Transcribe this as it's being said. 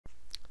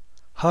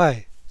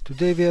Hi,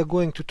 today we are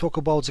going to talk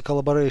about the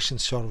collaboration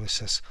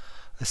services,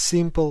 a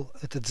simple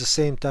and at the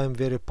same time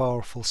very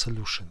powerful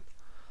solution.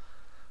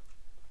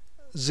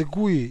 The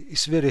GUI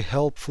is very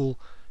helpful.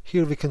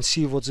 Here we can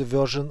see what the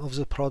version of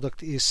the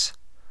product is,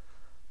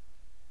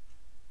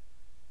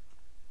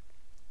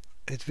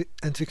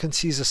 and we can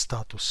see the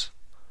status.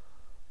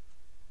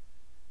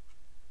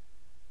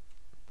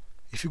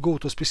 If you go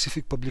to a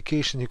specific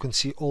publication, you can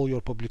see all your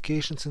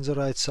publications in the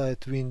right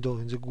side window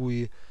in the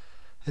GUI,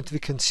 and we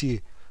can see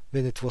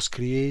when it was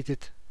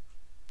created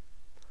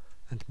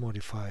and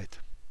modified.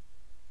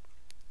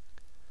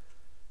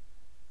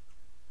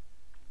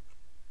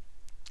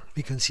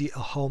 We can see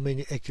how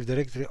many Active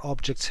Directory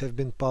objects have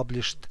been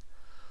published,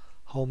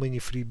 how many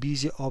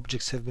FreeBSD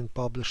objects have been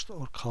published,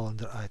 or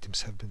calendar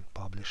items have been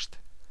published.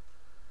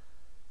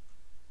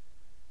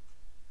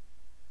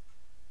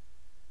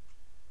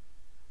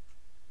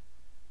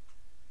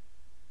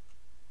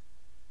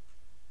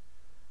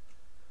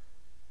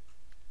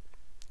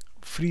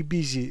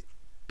 FreeBSD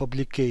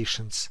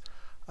publications.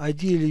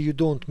 Ideally, you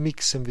don't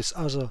mix them with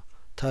other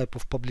type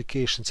of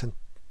publications and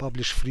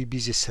publish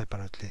FreeBSD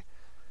separately.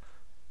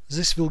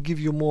 This will give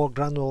you more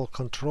granular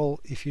control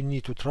if you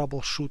need to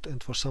troubleshoot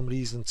and for some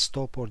reason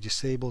stop or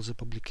disable the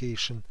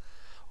publication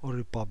or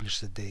republish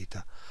the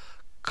data.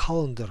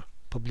 Calendar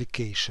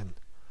publication.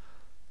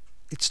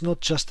 It's not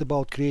just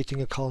about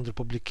creating a calendar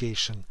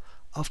publication.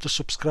 After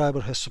subscriber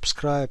has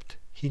subscribed,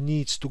 he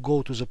needs to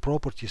go to the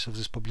properties of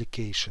this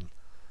publication.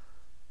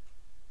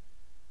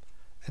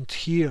 And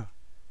here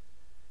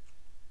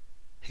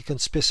he can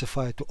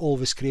specify to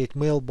always create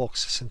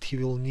mailboxes, and he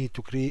will need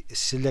to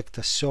select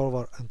a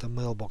server and a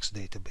mailbox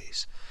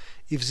database.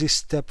 If this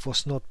step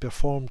was not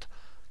performed,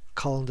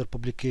 calendar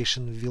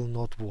publication will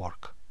not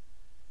work.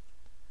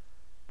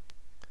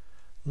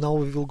 Now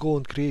we will go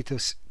and create a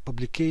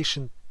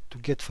publication to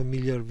get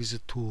familiar with the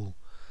tool.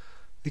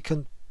 We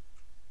can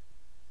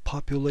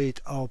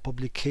populate our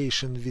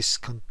publication with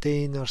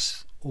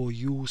containers or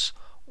use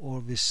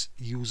or with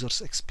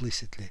users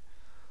explicitly.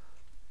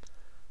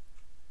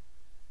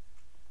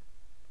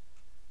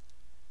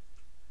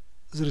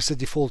 There is a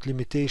default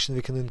limitation.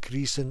 We can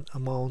increase an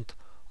amount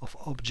of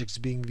objects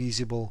being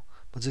visible,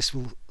 but this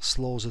will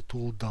slow the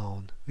tool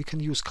down. We can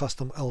use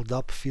custom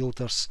LDAP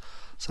filters.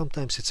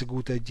 Sometimes it's a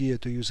good idea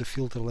to use a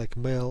filter like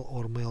mail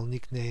or mail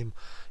nickname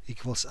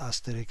equals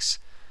asterisk,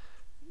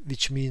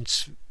 which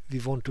means we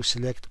want to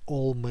select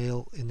all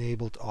mail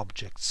enabled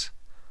objects.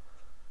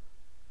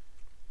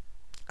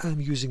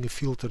 I'm using a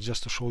filter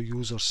just to show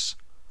users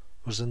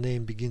where the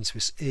name begins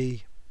with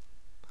A.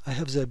 I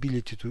have the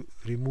ability to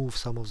remove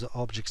some of the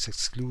objects,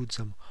 exclude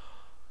them,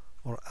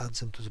 or add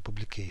them to the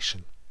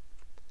publication.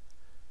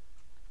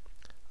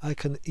 I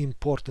can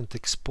import and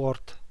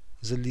export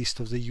the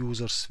list of the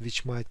users,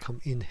 which might come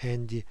in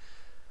handy.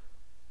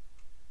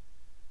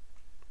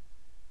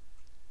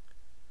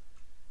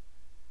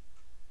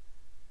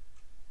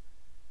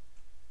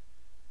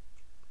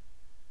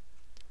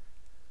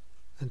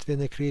 And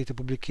when I create a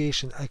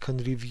publication, I can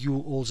review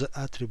all the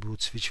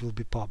attributes which will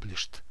be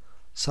published.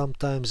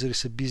 Sometimes there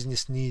is a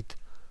business need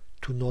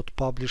to not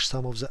publish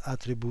some of the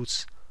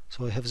attributes,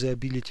 so I have the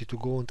ability to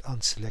go and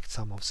unselect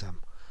some of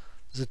them.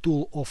 The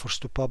tool offers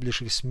to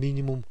publish with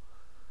minimum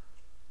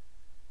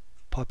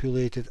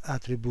populated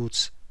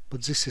attributes,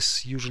 but this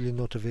is usually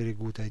not a very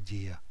good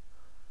idea.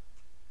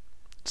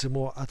 The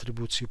more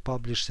attributes you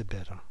publish, the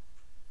better.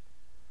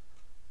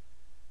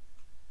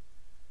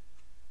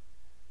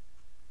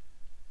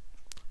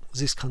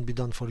 This can be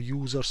done for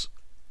users,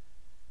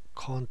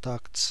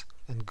 contacts,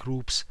 and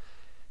groups.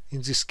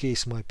 In this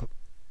case, my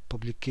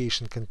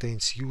publication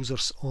contains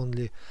users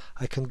only.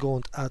 I can go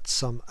and add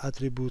some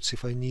attributes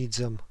if I need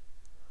them.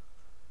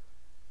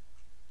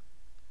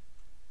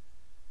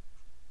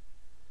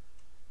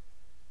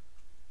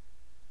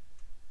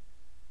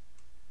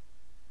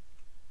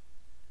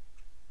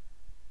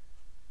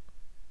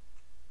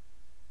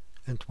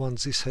 And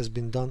once this has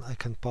been done, I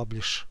can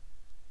publish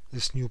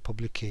this new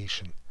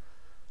publication.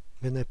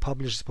 When I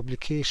publish the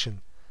publication,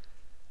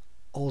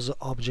 all the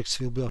objects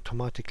will be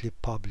automatically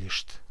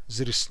published.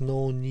 There is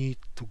no need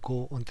to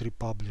go and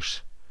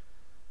republish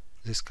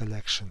this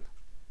collection.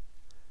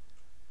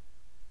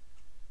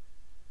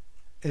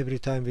 Every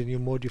time when you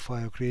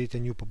modify or create a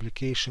new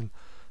publication,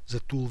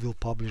 the tool will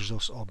publish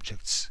those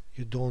objects.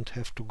 You don't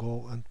have to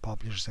go and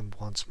publish them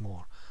once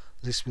more.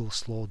 This will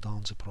slow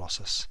down the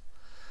process.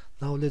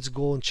 Now let's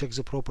go and check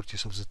the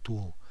properties of the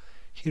tool.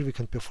 Here we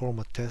can perform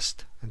a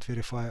test and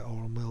verify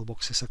our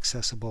mailbox is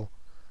accessible.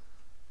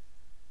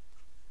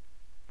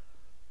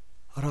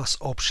 RAS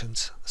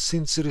options.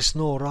 Since there is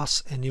no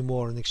RAS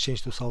anymore in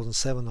Exchange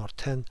 2007 or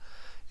 10,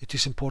 it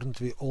is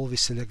important we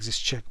always select this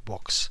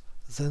checkbox.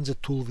 Then the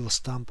tool will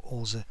stamp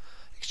all the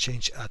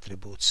Exchange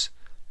attributes.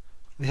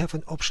 We have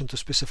an option to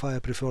specify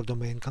a preferred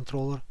domain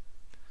controller,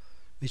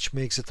 which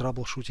makes the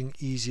troubleshooting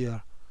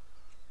easier.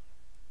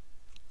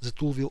 The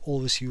tool will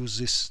always use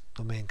this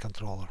domain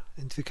controller,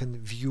 and we can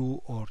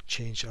view or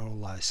change our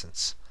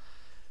license.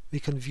 We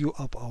can view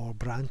up our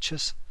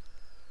branches.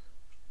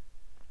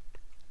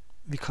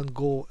 we can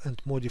go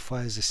and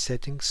modify the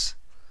settings.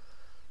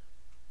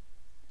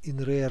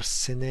 In rare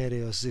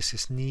scenarios this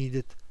is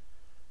needed.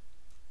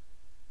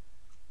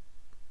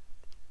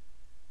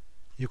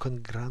 You can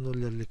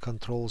granularly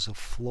control the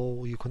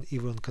flow. You can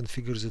even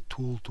configure the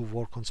tool to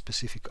work on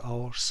specific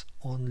hours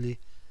only.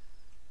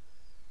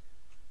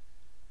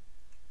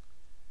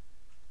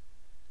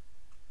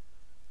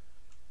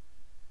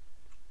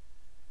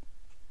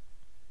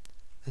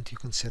 And you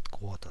can set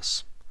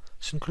quotas.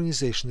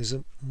 Synchronization is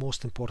the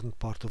most important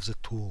part of the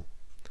tool.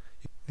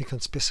 We can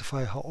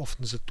specify how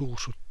often the tool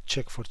should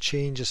check for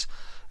changes,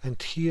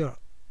 and here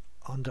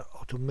under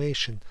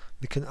automation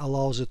we can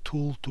allow the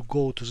tool to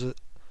go to the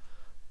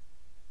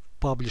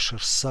publisher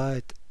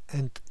site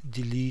and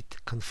delete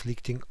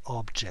conflicting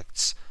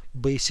objects.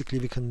 Basically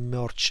we can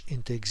merge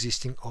into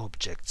existing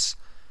objects.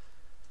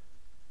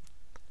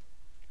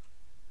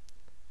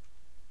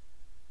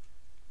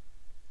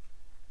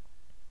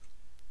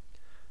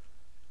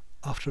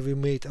 After we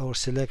made our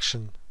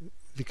selection,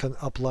 we can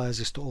apply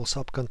this to all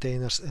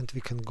subcontainers and we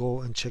can go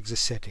and check the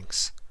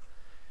settings.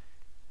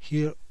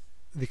 Here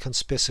we can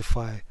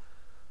specify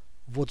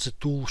what the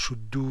tool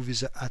should do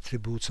with the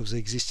attributes of the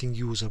existing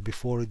user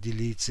before it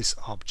deletes this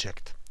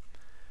object.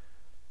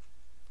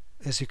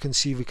 As you can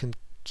see, we can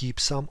keep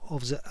some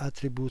of the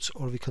attributes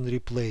or we can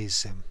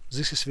replace them.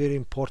 This is very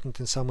important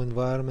in some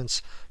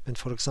environments when,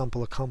 for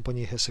example, a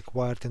company has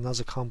acquired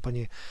another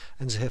company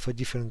and they have a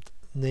different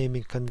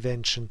naming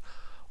convention,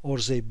 or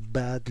they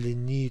badly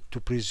need to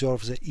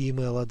preserve the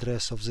email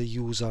address of the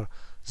user.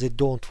 They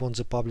don't want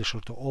the publisher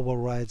to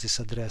override this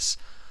address.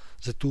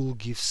 The tool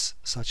gives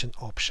such an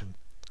option.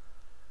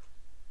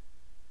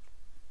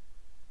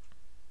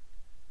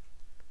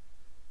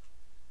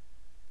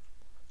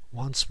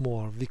 Once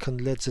more, we can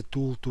let the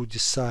tool to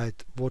decide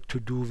what to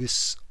do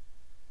with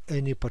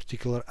any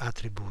particular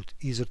attribute,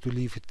 either to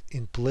leave it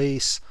in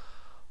place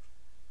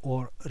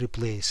or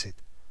replace it.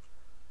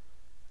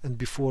 And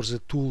before the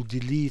tool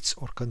deletes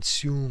or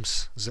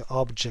consumes the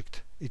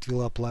object, it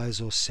will apply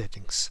those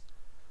settings.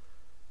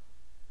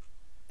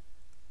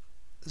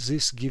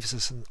 This gives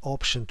us an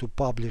option to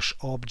publish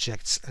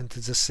objects and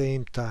at the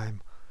same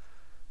time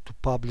to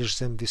publish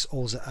them with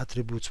all the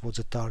attributes what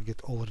the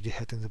target already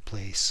had in the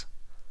place.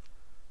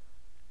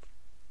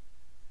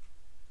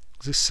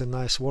 This is a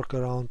nice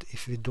workaround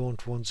if we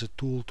don't want the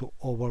tool to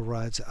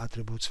override the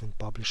attributes when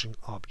publishing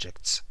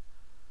objects.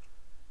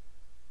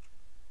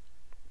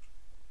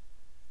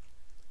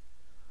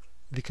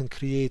 We can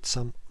create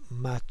some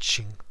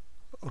matching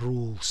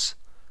rules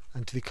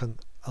and we can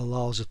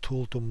allow the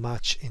tool to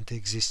match into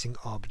existing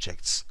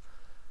objects.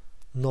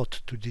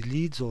 Not to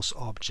delete those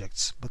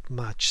objects, but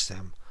match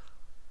them.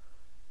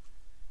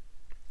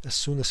 As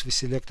soon as we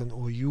select an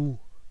OU,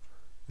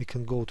 we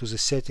can go to the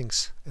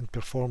settings and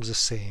perform the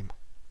same.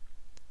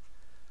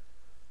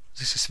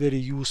 This is very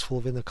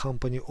useful when a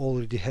company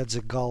already had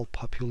the GAL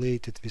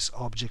populated with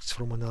objects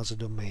from another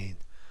domain,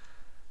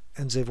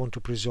 and they want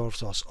to preserve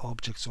those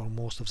objects or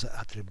most of the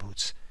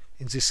attributes.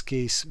 In this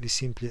case, we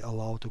simply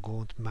allow to go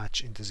and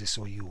match into this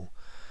OU.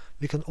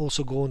 We can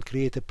also go and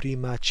create a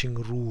pre-matching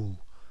rule.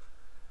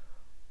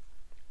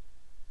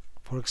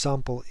 For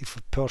example, if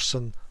a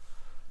person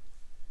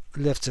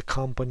left the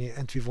company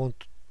and we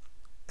want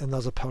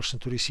another person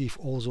to receive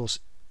all those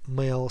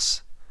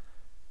mails,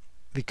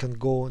 we can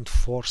go and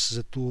force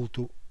the tool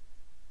to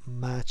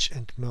match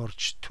and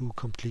merge two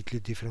completely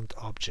different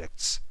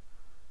objects.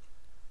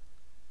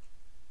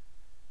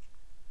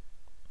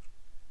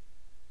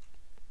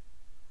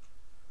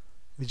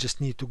 We just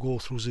need to go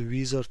through the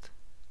wizard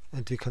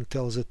and we can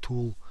tell the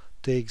tool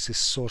take this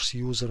source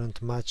user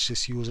and match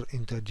this user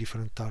into a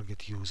different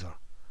target user.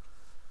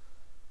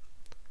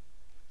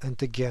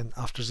 And again,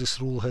 after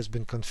this rule has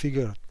been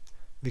configured,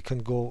 we can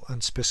go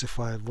and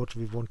specify what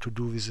we want to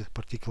do with the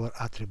particular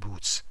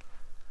attributes.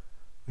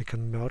 We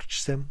can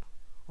merge them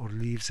or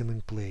leave them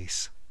in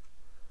place.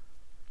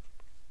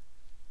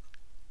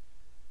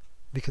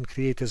 We can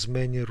create as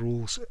many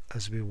rules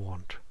as we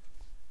want.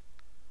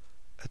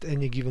 At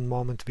any given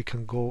moment we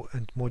can go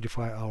and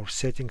modify our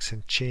settings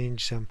and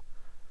change them.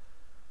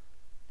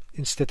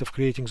 Instead of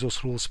creating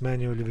those rules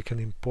manually, we can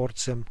import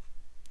them.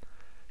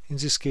 In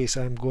this case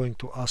I am going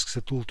to ask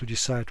the tool to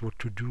decide what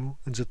to do,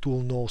 and the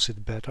tool knows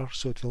it better,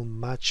 so it will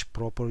match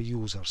proper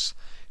users.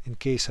 In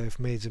case I have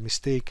made the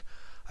mistake,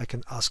 I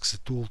can ask the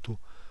tool to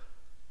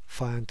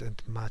find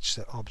and match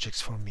the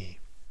objects for me.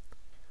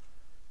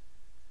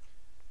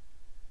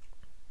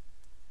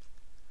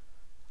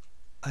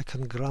 I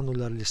can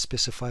granularly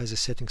specify the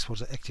settings for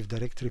the Active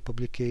Directory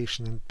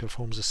publication and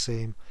perform the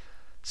same,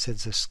 set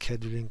the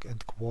scheduling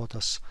and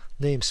quotas.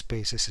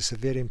 Namespaces is a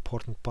very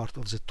important part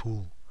of the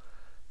tool.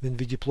 When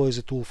we deploy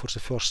the tool for the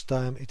first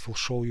time, it will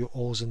show you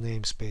all the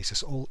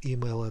namespaces, all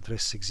email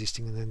addresses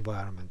existing in the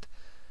environment.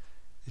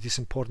 It is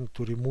important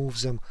to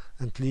remove them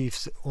and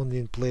leave only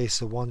in place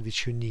the one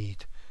which you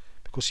need,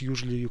 because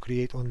usually you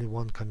create only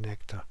one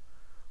connector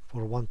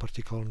for one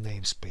particular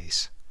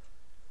namespace.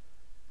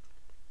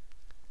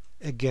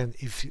 Again,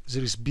 if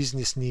there is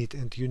business need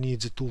and you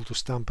need the tool to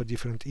stamp a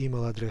different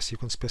email address, you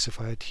can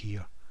specify it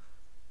here.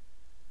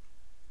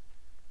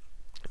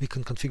 We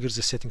can configure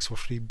the settings for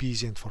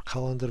FreeBSD and for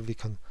calendar. We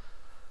can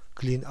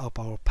clean up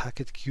our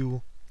packet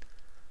queue,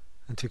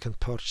 and we can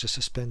purge the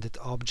suspended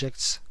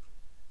objects.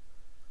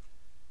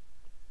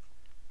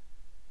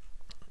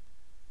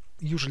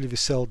 Usually we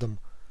seldom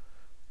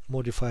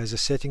modify the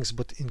settings,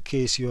 but in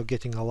case you are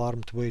getting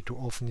alarmed way too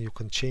often, you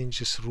can change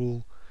this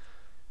rule.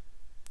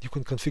 You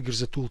can configure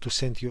the tool to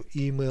send you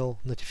email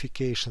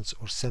notifications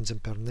or send them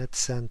per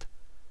NetSend.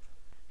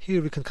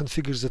 Here we can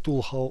configure the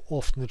tool how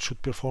often it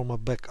should perform a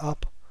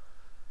backup.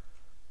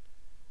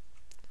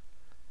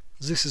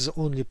 This is the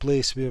only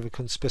place where we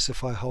can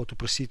specify how to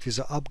proceed with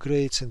the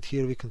upgrades, and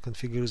here we can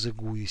configure the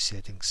GUI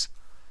settings.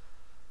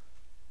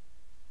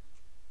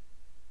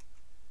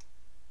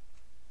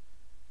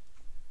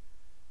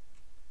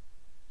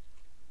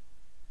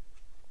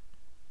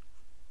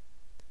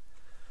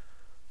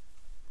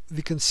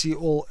 We can see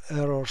all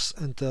errors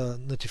and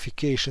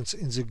notifications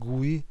in the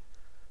GUI.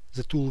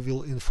 The tool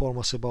will inform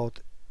us about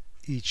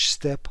each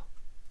step.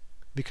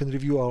 We can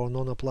review our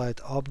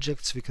non-applied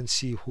objects. We can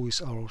see who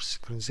is our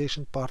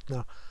synchronization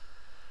partner,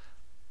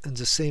 and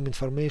the same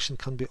information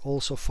can be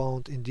also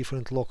found in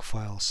different log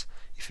files.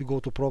 If you go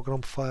to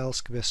Program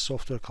Files, Quest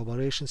Software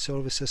Collaboration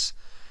Services,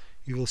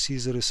 you will see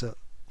there is a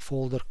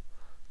folder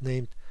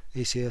named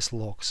ACS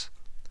Logs.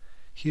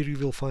 Here you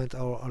will find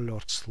our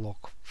alerts log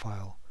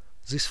file.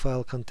 This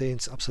file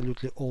contains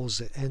absolutely all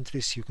the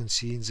entries you can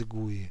see in the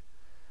GUI.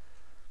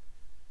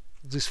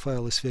 This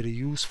file is very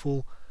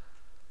useful,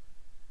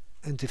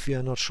 and if we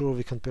are not sure,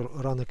 we can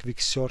run a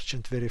quick search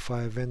and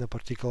verify when a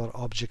particular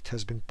object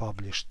has been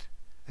published,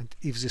 and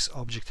if this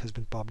object has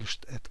been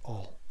published at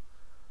all.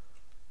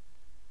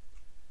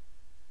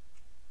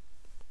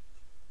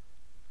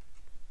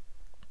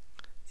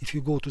 If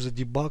you go to the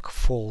debug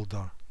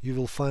folder, you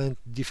will find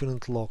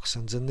different logs,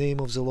 and the name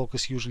of the log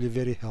is usually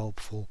very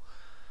helpful.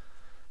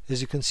 As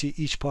you can see,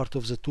 each part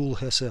of the tool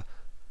has a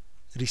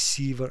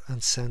receiver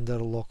and sender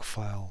log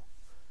file.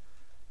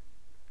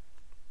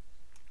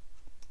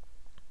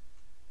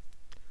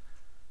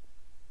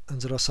 And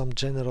there are some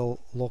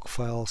general log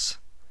files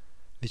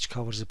which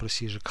cover the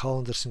procedure.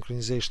 Calendar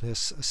synchronization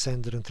has a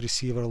sender and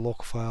receiver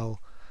log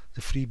file.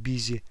 The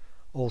FreeBSD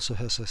also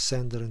has a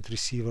sender and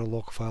receiver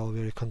log file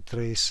where you can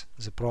trace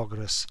the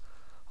progress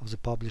of the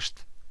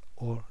published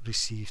or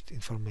received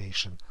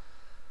information.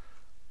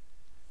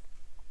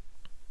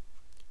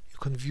 You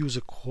can view the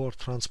core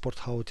transport,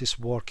 how it is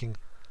working.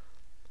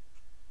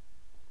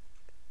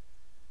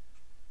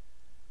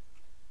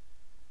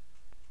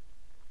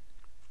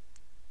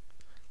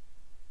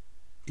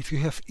 If you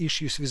have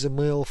issues with the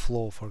mail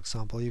flow, for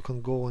example, you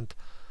can go and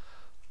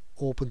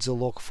open the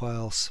log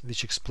files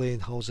which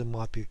explain how the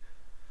MAPI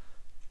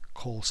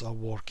calls are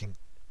working.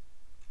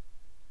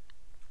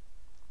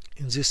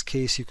 In this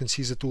case, you can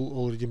see the tool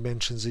already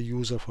mentions the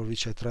user for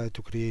which I tried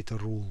to create a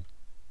rule.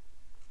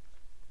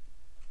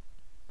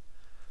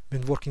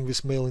 When working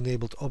with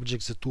mail-enabled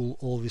objects, the tool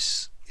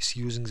always is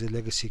using the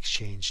legacy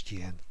exchange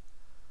DN.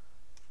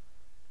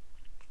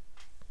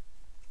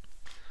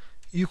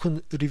 You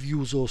can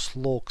review those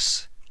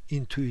logs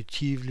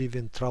intuitively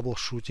when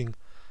troubleshooting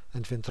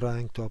and when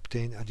trying to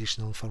obtain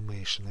additional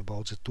information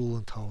about the tool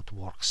and how it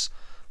works.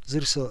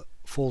 There is a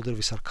folder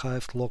with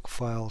archived log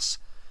files,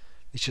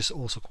 which is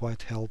also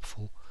quite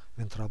helpful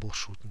when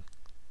troubleshooting.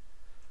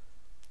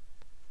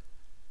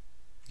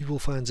 You will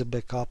find the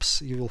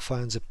backups, you will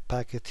find the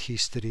packet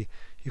history,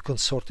 you can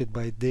sort it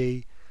by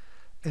day,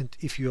 and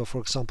if you are,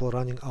 for example,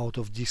 running out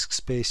of disk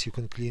space, you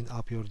can clean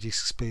up your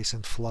disk space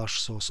and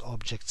flush those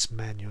objects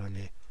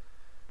manually.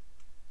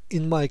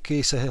 In my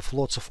case, I have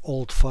lots of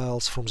old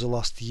files from the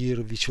last year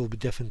which will be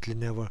definitely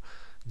never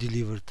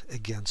delivered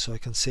again, so I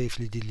can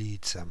safely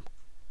delete them.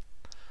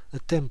 The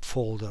temp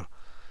folder.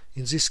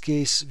 In this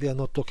case, we are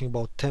not talking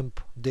about temp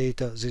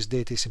data. This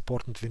data is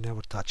important. We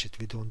never touch it.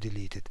 We don't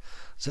delete it.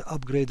 The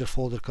upgrader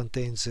folder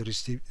contains the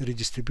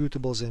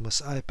redistributables, the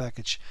MSI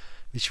package,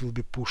 which will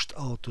be pushed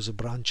out to the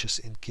branches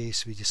in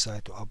case we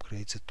decide to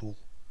upgrade the tool.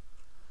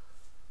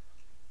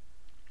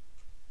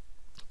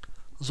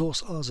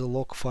 Those are the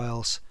log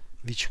files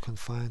which you can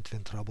find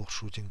when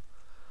troubleshooting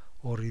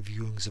or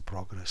reviewing the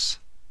progress.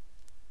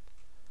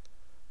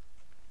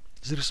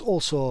 There is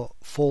also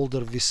a folder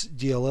with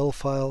DLL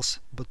files,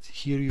 but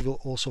here you will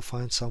also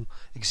find some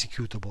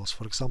executables,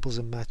 for example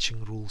the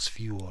matching rules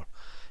viewer.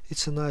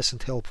 It's a nice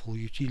and helpful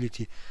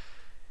utility.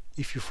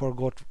 If you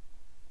forgot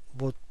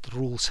what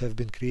rules have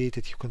been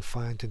created, you can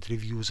find and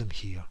review them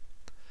here.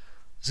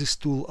 This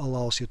tool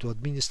allows you to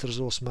administer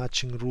those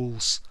matching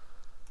rules.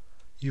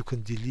 You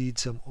can delete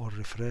them or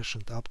refresh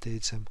and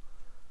update them.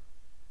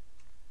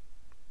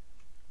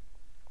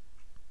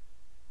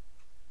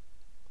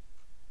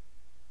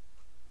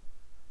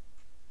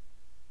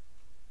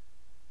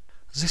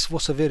 This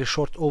was a very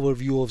short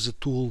overview of the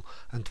tool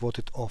and what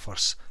it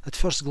offers. At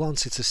first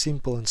glance, it's a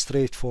simple and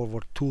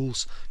straightforward tool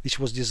which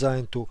was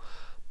designed to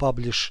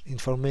publish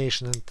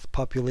information and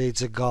populate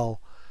the GAL,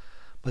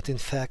 but in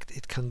fact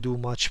it can do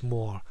much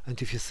more,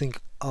 and if you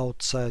think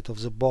outside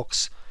of the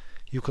box,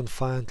 you can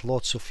find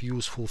lots of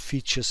useful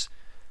features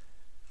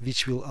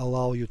which will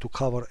allow you to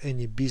cover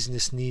any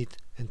business need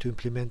and to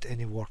implement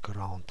any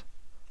workaround.